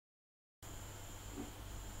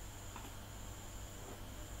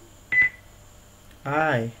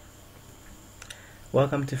Hi,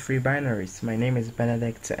 welcome to Free Binaries. My name is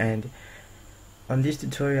Benedict, and on this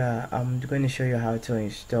tutorial I'm going to show you how to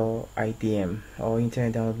install IDM or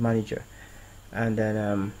Internet Download Manager. And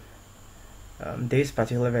then this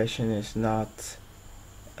particular version is not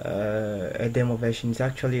a demo version. It's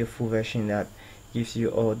actually a full version that gives you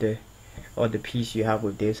all the peace you have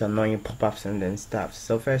with this annoying pop-ups and then stuff.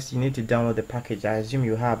 So first you need to download the package. I assume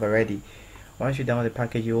you have already. Once you download the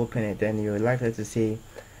package, you open it, then you're likely to see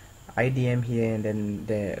IDM here and then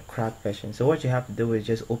the crack version. So what you have to do is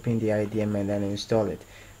just open the IDM and then install it,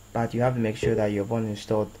 but you have to make sure that you've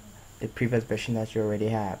uninstalled the previous version that you already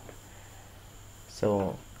have.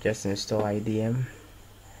 So just install IDM.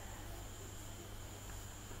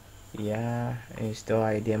 Yeah, install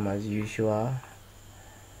IDM as usual.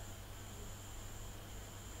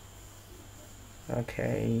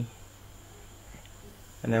 Okay,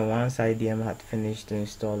 and then once IDM had finished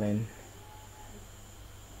installing,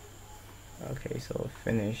 okay, so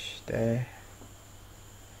finish there,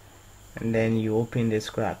 and then you open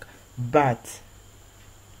this crack, but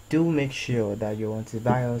do make sure that your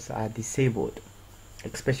antivirus are disabled,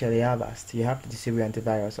 especially Avast. You have to disable your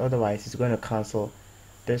antivirus, otherwise it's going to cancel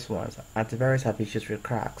this one. Antivirus have issues with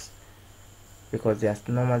cracks because they are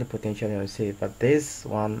normally potentially unsafe, but this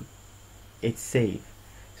one, it's safe,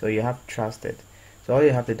 so you have to trust it. So all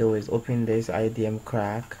you have to do is open this IDM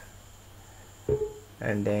crack,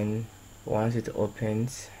 and then once it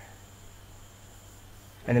opens,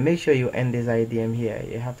 and then make sure you end this IDM here.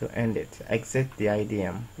 You have to end it, exit the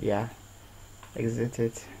IDM, yeah, exit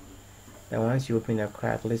it. Then once you open the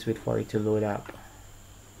crack, let's wait for it to load up.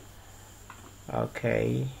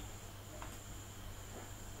 Okay,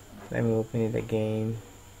 let me open it again.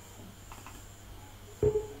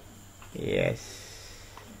 Yes,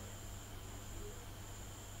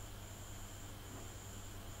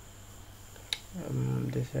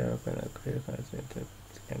 this error gonna create a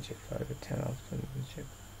can check file to turn off check.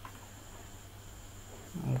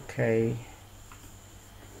 Okay,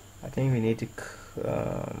 I think we need to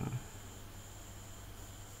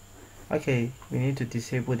okay, we need to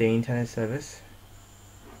disable the internet service.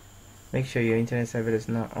 Make sure your internet service is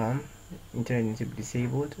not on. Internet needs to be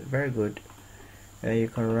disabled. Very good. And you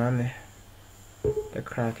can run the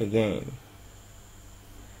crack again.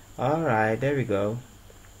 Alright, there we go.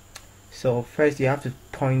 So first you have to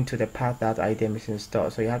point to the path that IDM is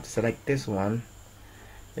installed. So you have to select this one.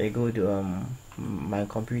 Then you go to my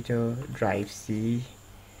computer, drive C,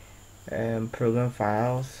 program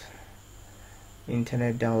files,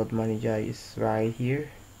 Internet Download Manager is right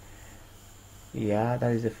here. Yeah,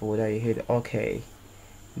 that is the folder. You hit OK,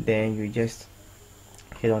 then you just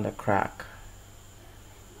hit on the crack.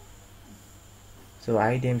 So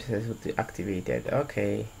IDM is successfully activated.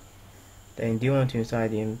 Okay, then do you want to install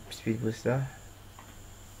IDM speed booster?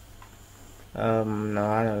 No,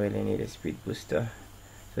 I don't really need a speed booster.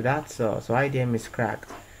 So that's all. So IDM is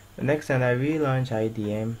cracked. The next time I relaunch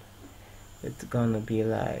IDM, it's gonna be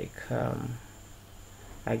like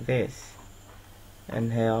this,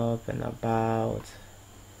 and help and about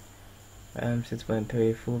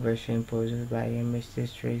 6.3 full version posted by Image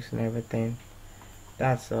Districts and everything.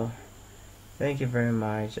 That's all. Thank you very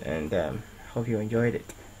much, and hope you enjoyed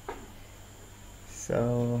it.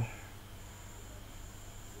 So